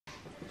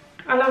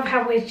I love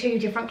how we're two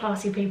different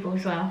classy people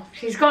as well.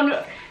 She's gone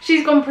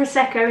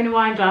Prosecco in a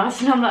wine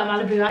glass and I'm like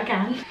Malibu I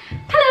can.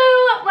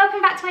 Hello,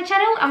 welcome back to my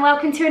channel and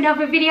welcome to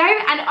another video,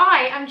 and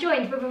I am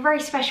joined with a very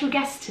special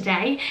guest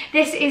today.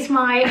 This is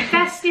my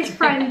bestest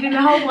friend in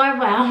the whole wide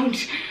world.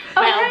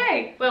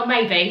 Well,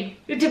 maybe.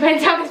 It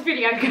depends how this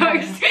video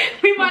goes.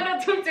 We might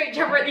not talk to each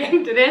other at the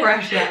end of this.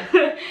 Pressure.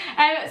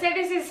 So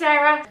this is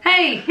Sarah.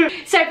 Hey!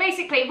 So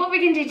basically what we're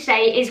going to do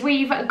today is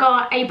we've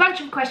got a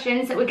bunch of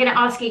questions that we're going to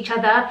ask each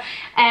other,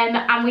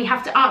 and we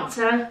have to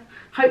answer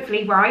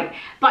hopefully right,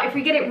 but if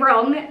we get it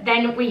wrong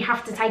then we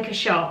have to take a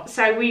shot.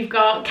 So we've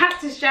got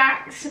Cactus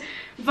Jacks,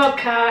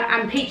 vodka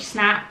and peach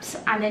snaps,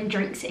 and then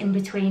drinks in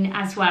between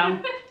as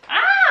well.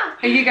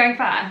 Are you going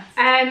first?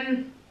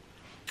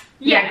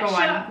 Yeah, go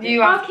on.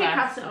 I'll kick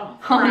us off.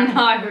 Oh right.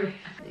 no.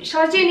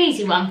 Shall I do an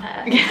easy one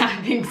first? Yeah,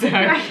 I think so.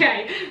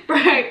 Okay,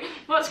 right.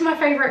 What's my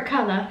favourite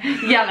colour?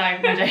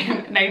 Yellow.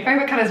 No, your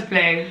favourite colour's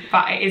blue,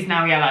 but it is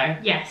now yellow.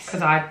 Yes.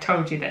 Because I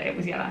told you that it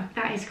was yellow.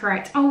 That is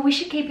correct. Oh, we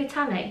should keep a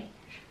tally.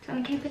 Do you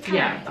want to keep a tally?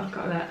 Yeah, I've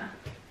got that.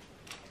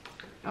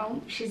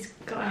 Oh, she's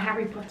got a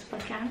Harry Potter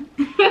book out.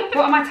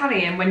 What am I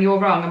tallying when you're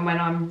wrong and when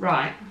I'm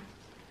right?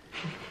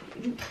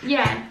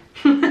 Yeah.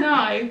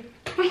 No.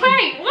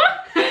 Wait,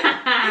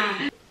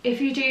 what? If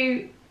you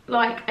do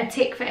like a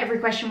tick for every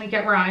question we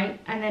get right,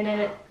 and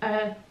then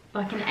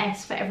like an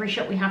S for every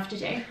shot we have to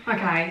do.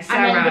 Okay,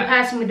 Sarah. And then the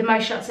person with the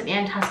most shots at the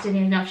end has to do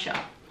enough shot.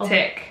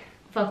 Tick.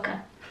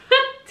 Vodka.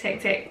 Tick,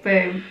 tick,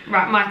 boom.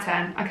 Right, my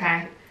turn.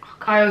 Okay.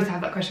 I always have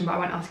that question, but I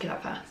won't ask you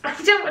that first.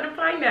 I don't want to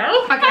find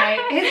out.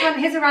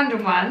 Okay, here's a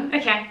random one.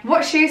 Okay.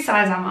 What shoe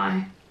size am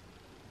I?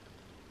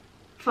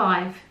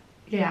 5.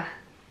 Yeah.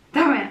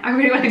 Damn it, I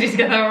really wanted you to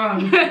get that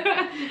wrong.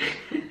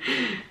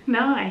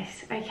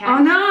 Nice, okay. Oh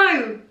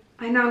no!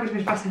 I know I'm going to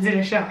be fast into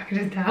the shot, I can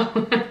just tell.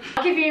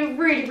 I'll give you a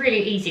really,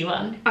 really easy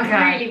one.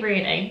 Okay.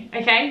 Really.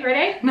 Okay,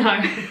 ready?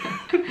 No.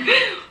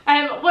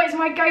 What is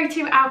my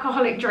go-to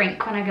alcoholic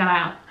drink when I go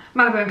out?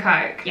 Malibu and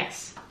Coke.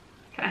 Yes.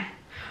 Okay.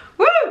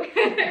 Woo!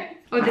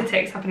 All the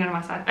ticks happening on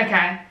my side.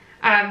 Okay.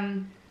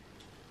 Am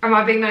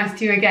I being nice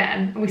to you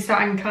again? Are we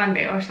starting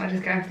kindly, or should I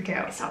just go in for the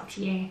kills? It's up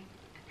to you.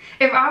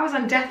 If I was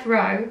on death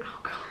row, Oh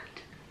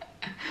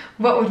god.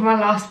 what would my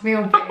last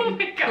meal be? Oh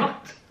my god.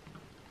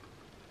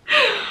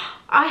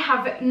 I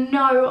have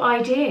no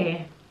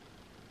idea.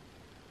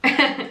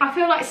 I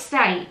feel like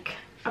steak.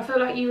 I feel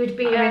like you would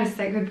be I mean,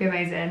 steak would be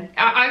amazing.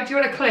 Do you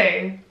want a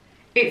clue?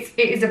 It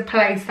is a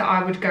place that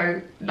I would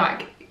go,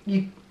 like,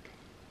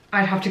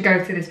 I'd have to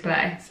go to this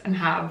place and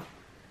have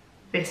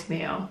this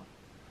meal.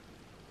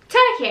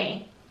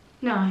 Turkey?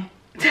 No.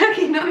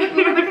 Turkey, not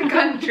like a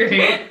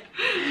country.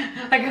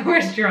 Like a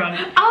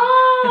restaurant.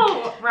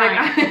 Oh, right.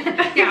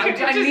 Like, yeah,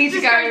 I need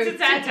to go to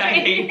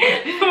Turkey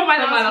for my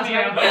last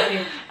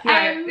meal.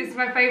 No, this is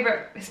my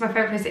favourite. It's my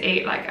favourite place to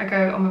eat. Like, I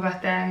go on my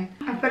birthday.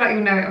 I feel like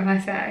you'll know it when I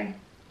say.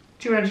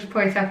 Do you want to just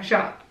pour yourself a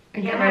shot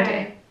and get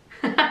ready?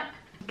 I'm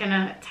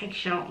gonna take a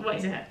shot. What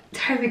is it?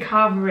 Toby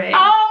Carvery.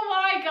 Oh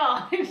my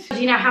gosh!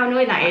 Do you know how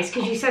annoying that is?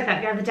 Because you said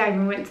that the other day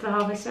when we went to the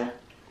Harvester.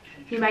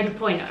 You made a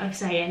point of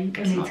saying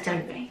it's not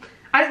Toby.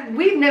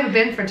 We've never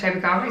been for a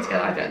Toby Carvery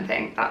together, I don't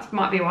think. That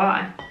might be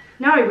why.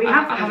 No, we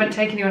haven't. I haven't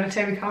taken you on a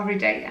Toby Carvery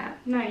date yet.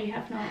 No, you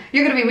have not.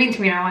 You're going to be mean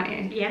to me now, aren't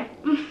you? Yeah.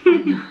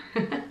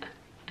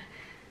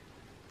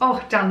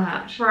 Oh, damn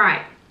that.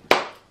 Right.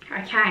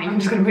 Okay. I'm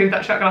just going to move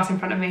that shot glass in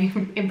front of me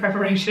in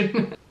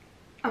preparation.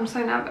 I'm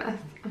so nervous.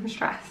 I'm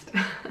stressed.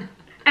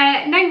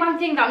 Name one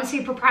thing that I'm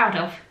super proud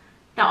of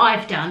that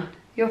I've done.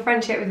 Your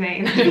friendship with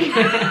me.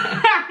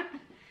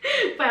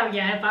 Well,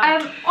 yeah,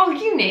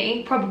 but...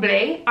 uni,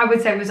 probably, I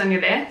would say was on your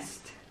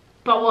list.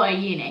 But what at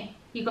uni?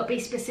 You got to be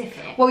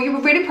specific. Well, you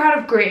were really proud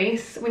of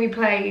Greece when you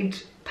played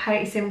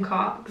Patty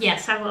Simcox.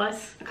 Yes, I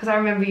was. Because I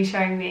remember you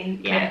showing me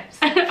clips.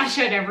 I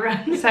showed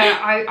everyone. So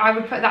I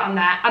would put that on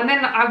there. And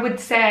then I would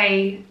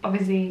say,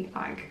 obviously,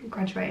 like,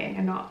 graduating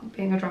and not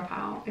being a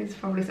dropout is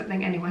probably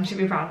something anyone should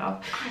be proud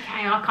of.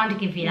 Okay, I'll kind of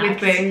give you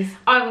that. With booze.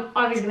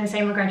 I was going to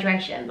say my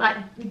graduation, like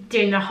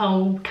doing the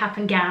whole cap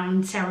and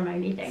gown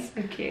ceremony thing.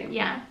 So cute.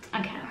 Yeah,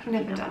 okay. I've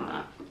never done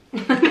that.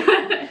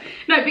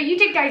 No, but you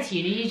did go to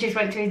uni, you just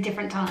went to a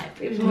different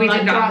type. It was more We like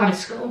did not drama have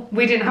school.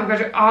 We didn't have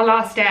graduate. Our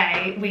last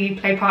day, we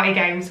played party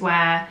games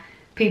where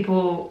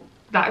people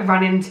like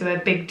ran into a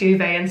big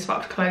duvet and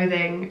swapped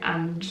clothing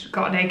and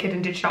got naked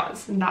and did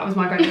shots, and that was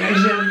my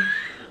graduation.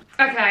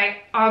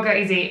 Okay, I'll go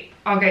easy.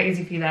 I'll go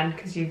easy for you then,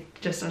 because you've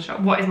just done a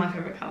shot. What is my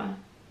favourite colour?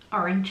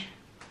 Orange.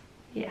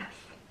 Yes.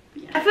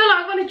 I feel like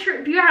I want to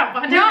trip you out,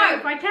 but I don't know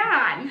if I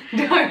can.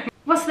 No.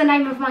 What's the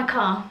name of my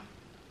car?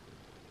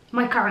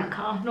 My current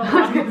car, not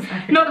the one,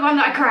 not the one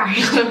that I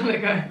crashed. I'm gonna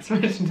go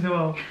smash into the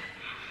wall.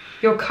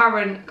 Your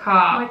current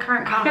car. My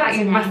current car. I feel like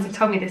has you a must name. have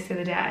told me this the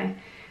other day.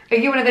 Are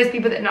you one of those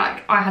people that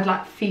like I had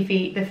like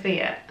Fifi the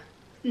Fiat?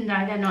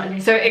 No, they're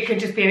not. So it could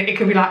just be, it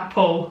could be like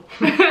Paul.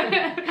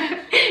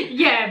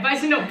 Yeah, but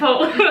it's not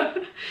Paul.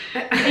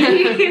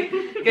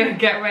 Gonna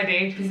get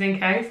ready just in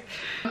case.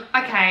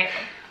 Okay,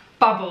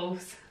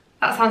 bubbles.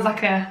 That sounds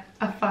like a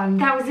a fun.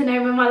 That was the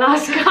name of my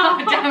last car.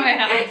 Damn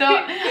it! I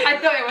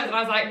thought it was. And I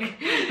was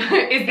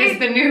like, is this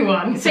the new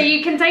one? So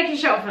you can take a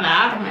shot for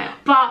that. Damn it.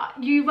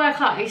 But you were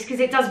close because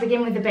it does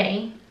begin with a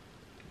B.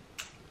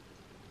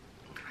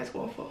 That's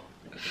awful.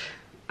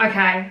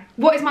 Okay,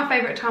 what is my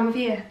favourite time of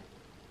year?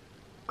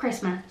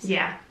 Christmas.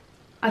 Yeah,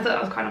 I thought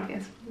that was quite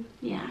obvious.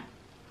 Yeah.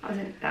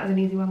 That was an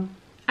easy one.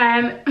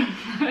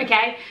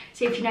 Okay,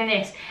 see if you know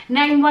this.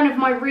 Name one of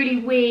my really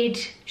weird,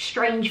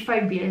 strange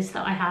phobias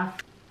that I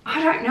have.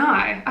 I don't know.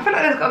 I feel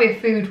like there's got to be a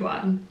food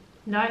one.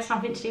 No, it's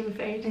nothing to do with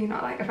food. You're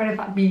not like afraid of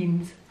like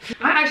beans.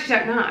 I actually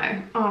don't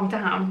know. Oh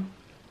damn.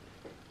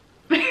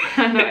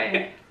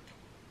 I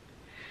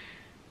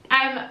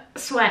know.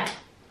 Sweat.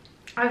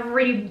 I have a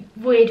really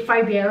weird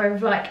phobia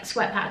of like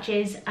sweat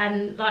patches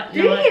and like.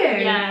 Do you?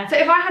 Yeah. So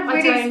if I had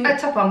don't- a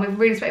top on with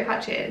really sweaty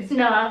patches,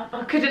 No,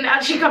 I couldn't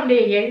actually come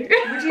near you.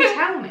 would you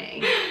tell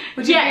me?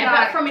 Would you Yeah, be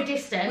like, but from a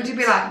distance. would you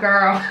be like,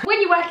 girl?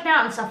 When you're working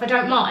out and stuff, I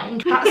don't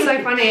mind. That's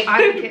so funny. I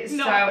think it's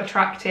No. so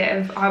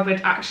attractive. I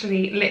would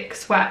actually lick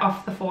sweat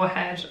off the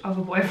forehead of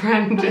a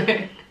boyfriend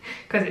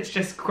because it's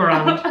just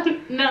grand.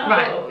 No,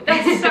 Right.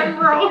 that's so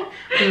wrong.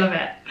 I love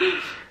it.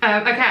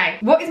 Okay,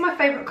 what is my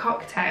favourite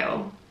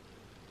cocktail?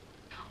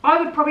 I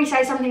would probably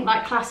say something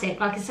like classic,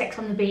 like a Sex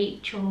on the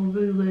Beach or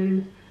Woo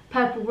Woo.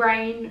 Purple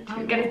Rain.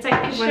 I'm gonna take a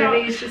One shot.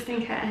 of these just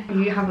in case.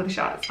 You have all the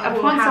shots. I A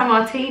will Ponza have-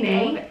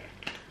 martini.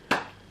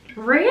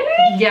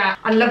 Really? Yeah,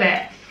 I love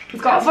it.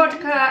 It's got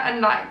vodka and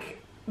like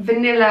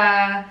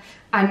vanilla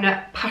and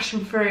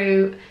passion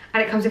fruit,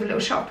 and it comes with a little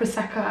shot of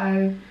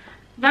prosecco.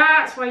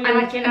 That's why you And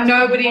like it. That's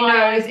nobody why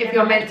knows I've if never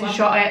you're meant had to one.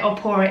 shot it or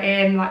pour it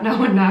in. Like no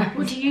one knows.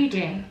 What do you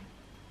do?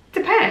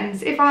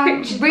 Depends. If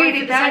I'm Just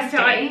really both at the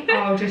same thirsty,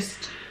 time. I'll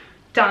just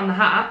down the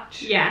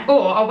hatch. Yeah.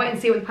 Or I'll wait and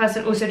see what the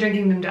person also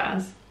drinking them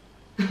does.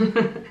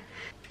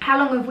 How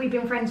long have we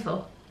been friends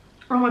for?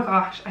 Oh my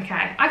gosh,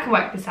 okay, I can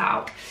work this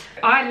out.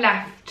 I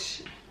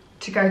left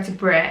to go to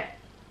Brit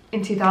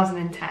in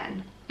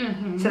 2010.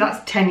 So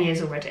that's 10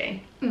 years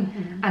already.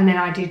 And then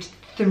I did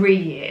 3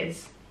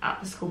 years at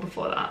the school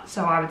before that.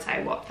 So I would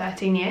say, what,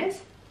 13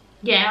 years?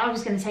 Yeah, I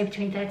was going to say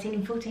between 13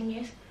 and 14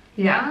 years.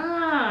 Yeah.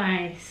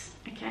 Nice.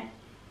 Okay.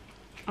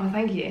 Oh,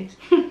 thank you.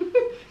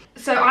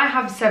 So I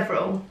have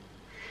several.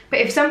 But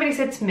if somebody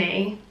said to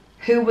me,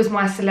 who was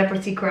my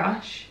celebrity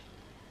crush,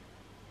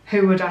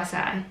 who would I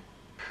say?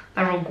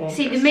 They're all gorgeous.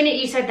 See, the minute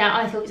you said that,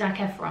 I thought Zac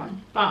Efron.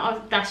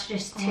 But that's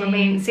just too... I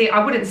mean, see,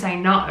 I wouldn't say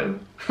no.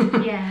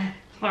 Yeah.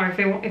 Sorry,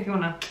 if you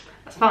wanna,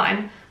 that's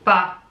fine.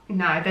 But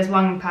no, there's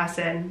one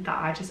person that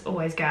I just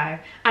always go.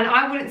 And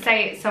I wouldn't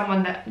say it's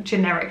someone that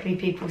generically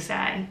people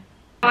say.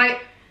 I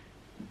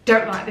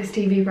don't like this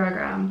TV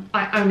programme.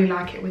 I only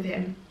like it with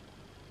him.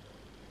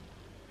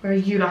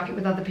 Whereas you like it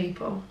with other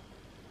people.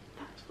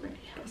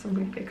 That's a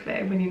really big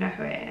clue when you know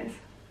who it is.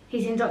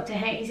 He's in Doctor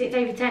Who. Is it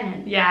David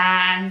Tennant?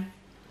 Yeah.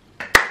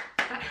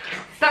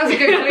 That was a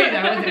good clue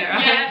though, wasn't it?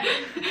 Right?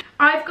 Yeah.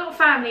 I've got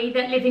family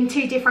that live in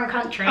 2 different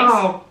countries.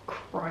 Oh,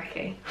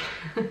 crikey.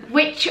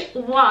 Which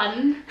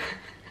one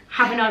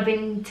haven't I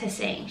been to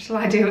see? Shall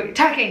I do it?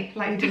 Turkey,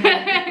 like you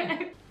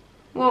do.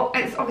 Well,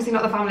 it's obviously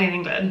not the family in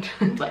England.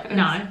 But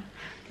no.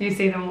 You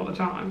see them all the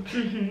time.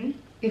 Mm-hmm.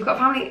 You've got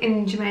family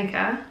in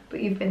Jamaica,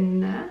 but you've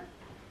been there.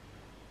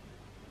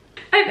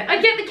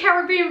 I get the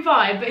Caribbean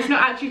vibe, but it's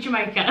not actually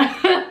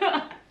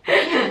Jamaica. do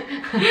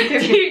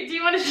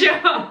you want a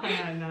shot?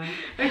 I don't know.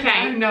 I Okay.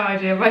 have no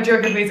idea. My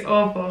geography is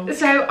awful.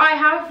 So I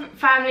have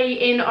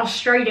family in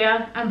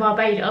Australia and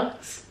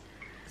Barbados.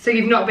 So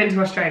you've not been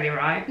to Australia,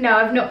 right? No,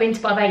 I've not been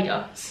to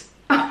Barbados.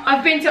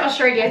 I've been to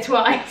Australia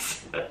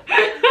twice.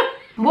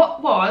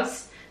 What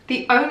was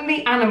the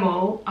only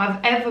animal I've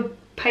ever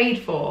paid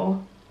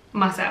for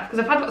myself?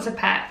 Because I've had lots of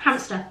pets.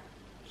 Hamster.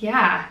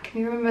 Yeah.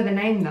 Can you remember the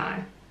name though?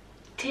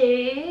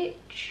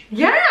 Titch.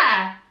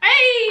 Yeah.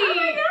 Hey! Oh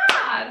my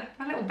god.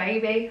 My little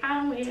baby.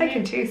 I'm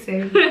Taken too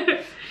soon.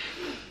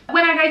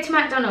 When I go to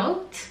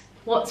McDonald's,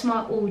 what's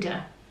my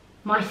order?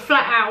 My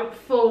flat out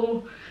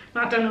full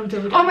McDonald's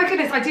order. Oh my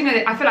goodness, I do know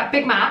that. I feel like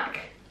Big Mac.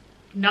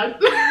 No.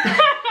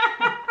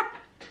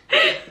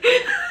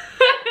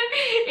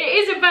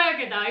 It is a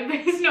burger though, but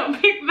it's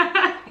not Big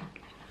Mac.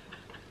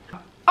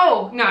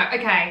 Oh, no,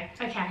 okay.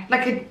 Okay.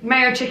 Like a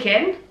mayo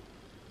chicken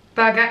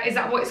burger. Is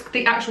that what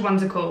the actual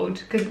ones are called?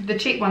 Because the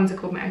cheap ones are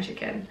called mayo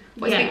chicken.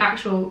 What's the Yeah.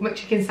 actual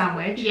McChicken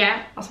sandwich?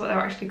 Yeah. That's what they're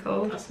actually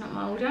called. That's not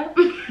my order.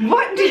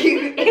 What do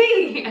you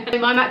eat?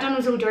 My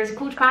McDonald's order is a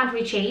quarter pounder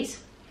with cheese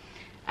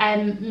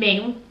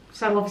meal.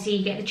 So obviously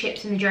you get the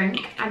chips and the drink,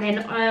 and then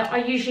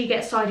I usually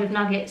get a side of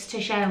nuggets to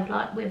share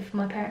like with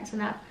my parents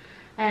and that.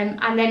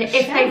 And then if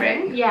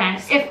Sharing?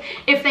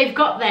 if they've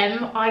got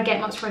them, I get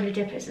mozzarella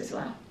dippers as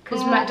well,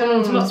 because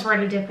McDonald's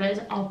mozzarella dippers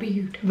are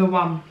beautiful. The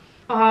one.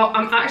 Oh,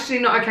 I'm actually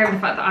not okay with the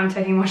fact that I'm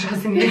taking more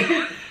shots than you.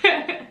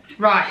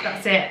 Right,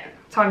 that's it.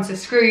 Time to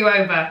screw you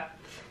over.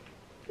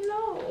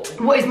 No.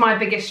 What is my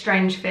biggest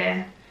strange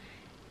fear?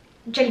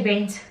 Jelly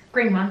beans,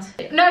 green ones.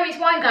 No, it's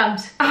wine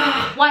gums.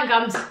 Wine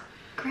gums.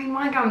 Green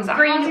wine gums.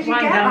 Green How did you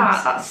wine get gums.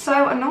 that? That's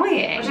so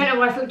annoying. I don't know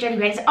why I thought jelly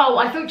beans. Oh,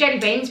 I thought jelly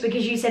beans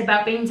because you said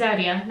about beans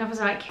earlier. And I was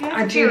like, yeah,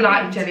 I do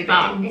like jelly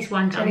but beans. it's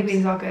wine gums. Jelly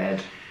beans are good.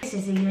 This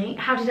is easy.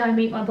 How did I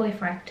meet my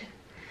boyfriend?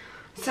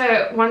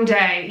 So one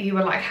day you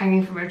were like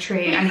hanging from a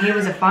tree and he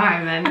was a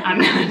fireman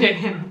and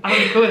I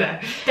was cool though.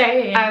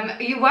 Damn.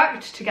 You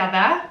worked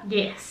together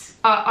Yes.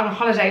 on a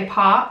holiday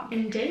park.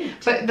 Indeed.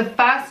 But the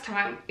first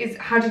time is,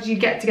 how did you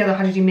get together?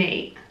 How did you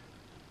meet?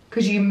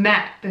 Because you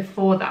met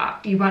before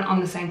that. You weren't on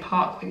the same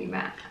park when you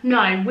met.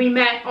 No, we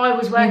met. I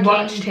was working. You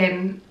watched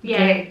him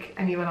Yeah. gig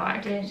and you were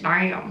like, did.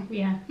 damn.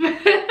 Yeah.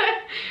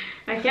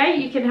 Okay,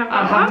 you can have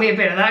I'll that have one. me a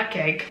bit of that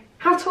cake.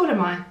 How tall am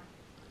I?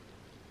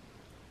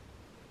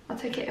 I'll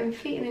take it in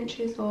feet and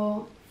inches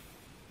or...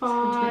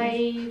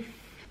 5'3".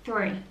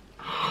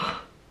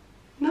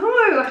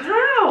 No,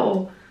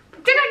 how?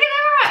 Did I get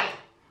that right?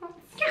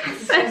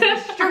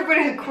 Yes.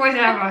 Strawberry quiz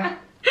ever.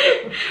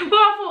 Well,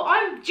 I thought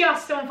I'm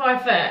just on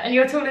 5 foot and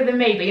you're taller than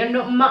me, but you're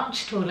not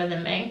much taller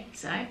than me,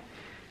 so.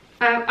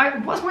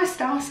 What's my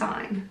star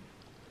sign?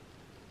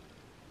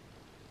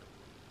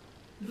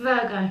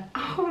 Virgo.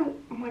 Oh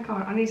my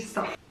god, I need to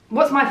stop.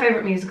 What's my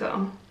favourite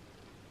musical?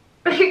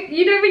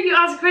 You know when you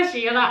ask a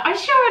question, you're like, I'm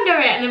sure I know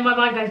it, and then my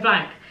mind goes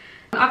blank.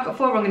 I've got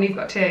 4 wrong and you've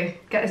got 2.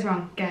 Get this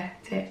wrong. Get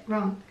it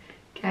wrong.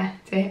 Get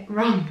it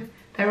wrong.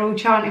 They're all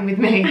chanting with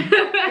me. Get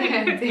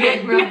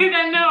it No, wrong.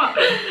 they're not.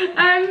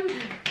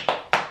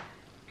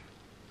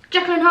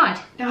 Jekyll and Hyde.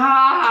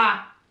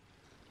 Ah!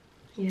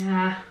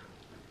 Yeah.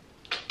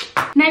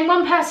 Name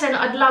one person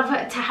I'd love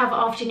to have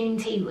afternoon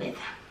tea with.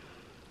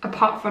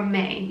 Apart from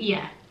me.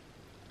 Yeah.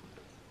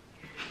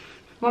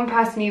 One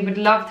person you would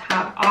love to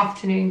have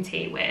afternoon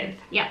tea with.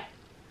 Yeah.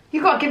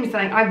 You gotta give me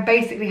something. I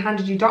basically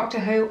handed you Doctor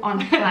Who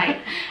on a plate.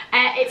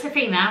 It's a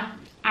female,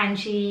 and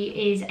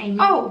she is a...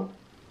 Oh!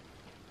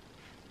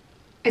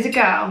 It's a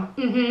girl.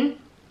 Mm-hmm.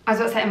 I was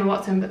about to say Emma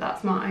Watson, but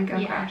that's my girl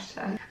Yeah. crush.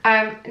 So.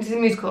 It's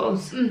in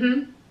musicals.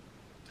 Mm-hmm.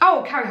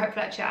 Oh, Carrie Hope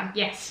Fletcher.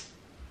 Yes.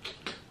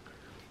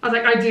 I was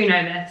like, I do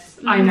know this.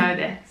 I know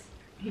this.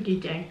 You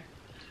do.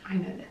 I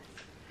know this.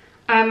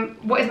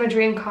 What is my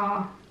dream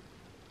car?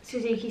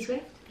 Suzuki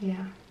Swift.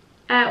 Yeah.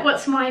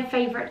 What's my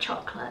favourite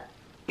chocolate?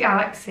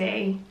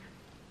 Galaxy.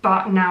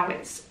 But now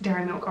it's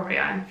Dairy Milk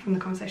Oreo from the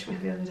conversation we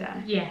had the other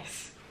day.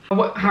 Yes.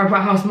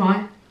 How's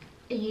mine?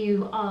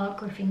 You are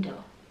Gryffindor.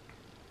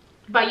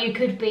 But you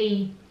could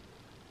be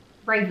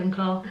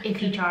Ravenclaw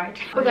if you tried.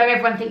 Although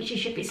everyone thinks you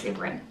should be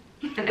Slytherin.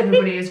 And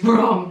everybody is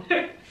wrong.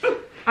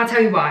 I'll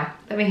tell you why.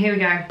 Here we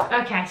go.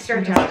 Okay,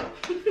 straight Okay. up.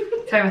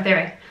 Tell you my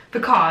theory.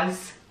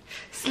 Because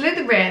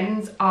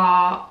Slytherins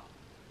are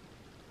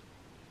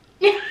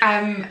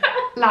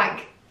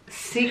like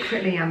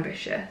secretly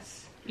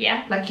ambitious.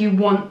 Yeah. Like you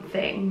want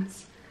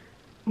things.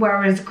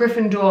 Whereas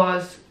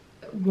Gryffindors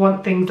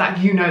want things like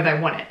you know they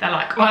want it. They're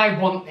like, I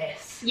want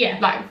this. Yeah.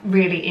 Like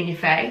really in your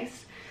face.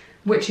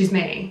 Which is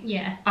me.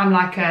 Yeah. I'm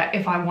like,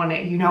 if I want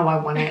it, you know I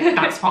want it.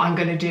 That's what I'm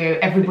going to do.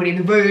 Everybody in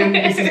the room,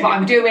 this is what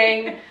I'm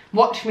doing.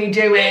 Watch me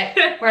do it.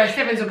 Whereas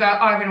Slytherins will go,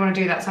 oh, I really want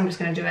to do that, so I'm just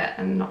going to do it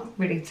and not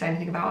really say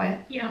anything about it.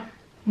 Yeah.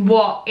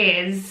 What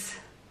is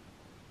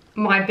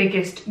my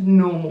biggest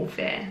normal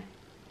fear?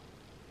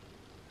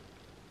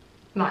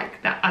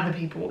 Like that other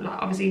people,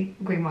 like obviously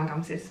green wine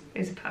gums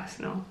is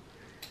personal.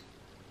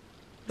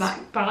 Like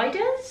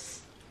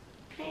Spiders?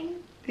 Okay.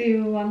 do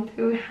you want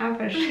to have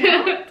a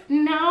shot?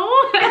 No.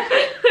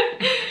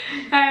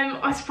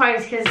 I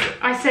suppose because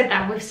I said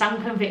that with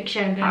some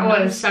conviction and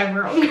I was so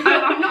wrong.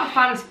 I'm not a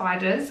fan of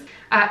spiders.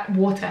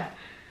 Water.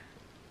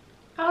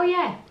 Oh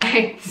yeah. I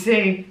hate the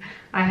sea.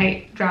 I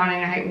hate drowning.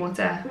 I hate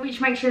water.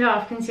 Which makes you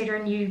laugh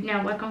considering you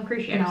now work on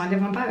cruise ships. You know, I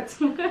live on boats.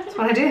 That's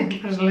what I do. I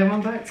just live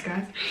on boats,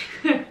 guys.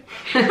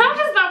 How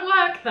does that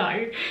work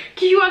though?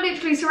 Because you are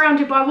literally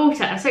surrounded by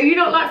water, so you're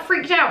not like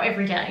freaked out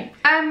every day.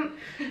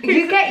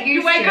 You get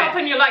used You wake to up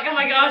and you're like, oh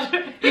my god.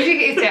 You do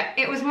get used to it.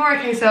 It was more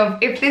a case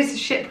of if this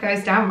ship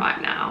goes down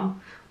right now,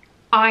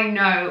 I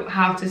know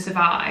how to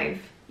survive.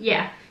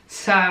 Yeah.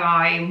 So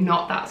I'm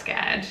not that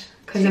scared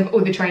because of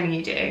all the training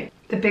you do.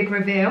 The big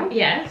reveal.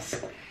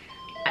 Yes.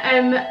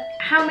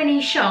 How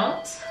many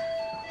shots?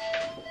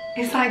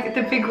 It's like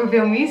the big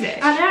reveal music.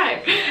 I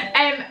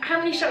know. How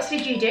many shots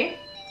did you do?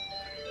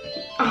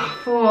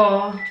 Oh,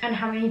 4. And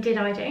how many did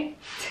I do?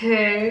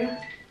 2.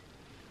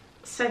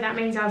 So that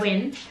means I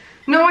win.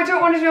 No, I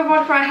don't want to do a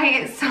vodka. I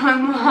hate it so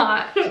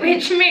much.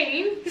 Which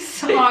means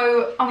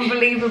so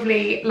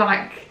unbelievably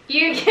like.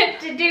 you get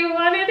to do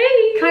one of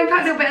these. Can I put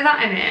a little bit of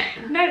that in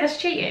it? No, that's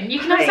cheating. You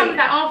can have some of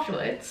that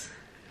afterwards.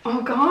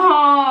 Oh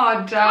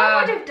God.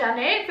 I would have done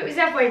it if it was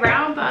the other way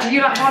round, but... Do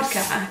you like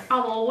vodka?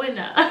 I'm a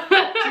winner.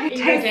 It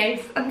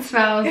tastes and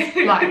smells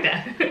like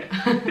death.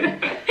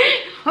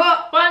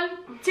 1,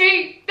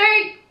 2,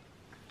 3.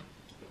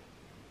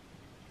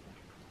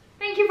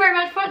 Thank you very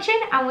much for watching,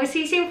 and we'll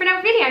see you soon for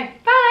another video.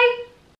 Bye!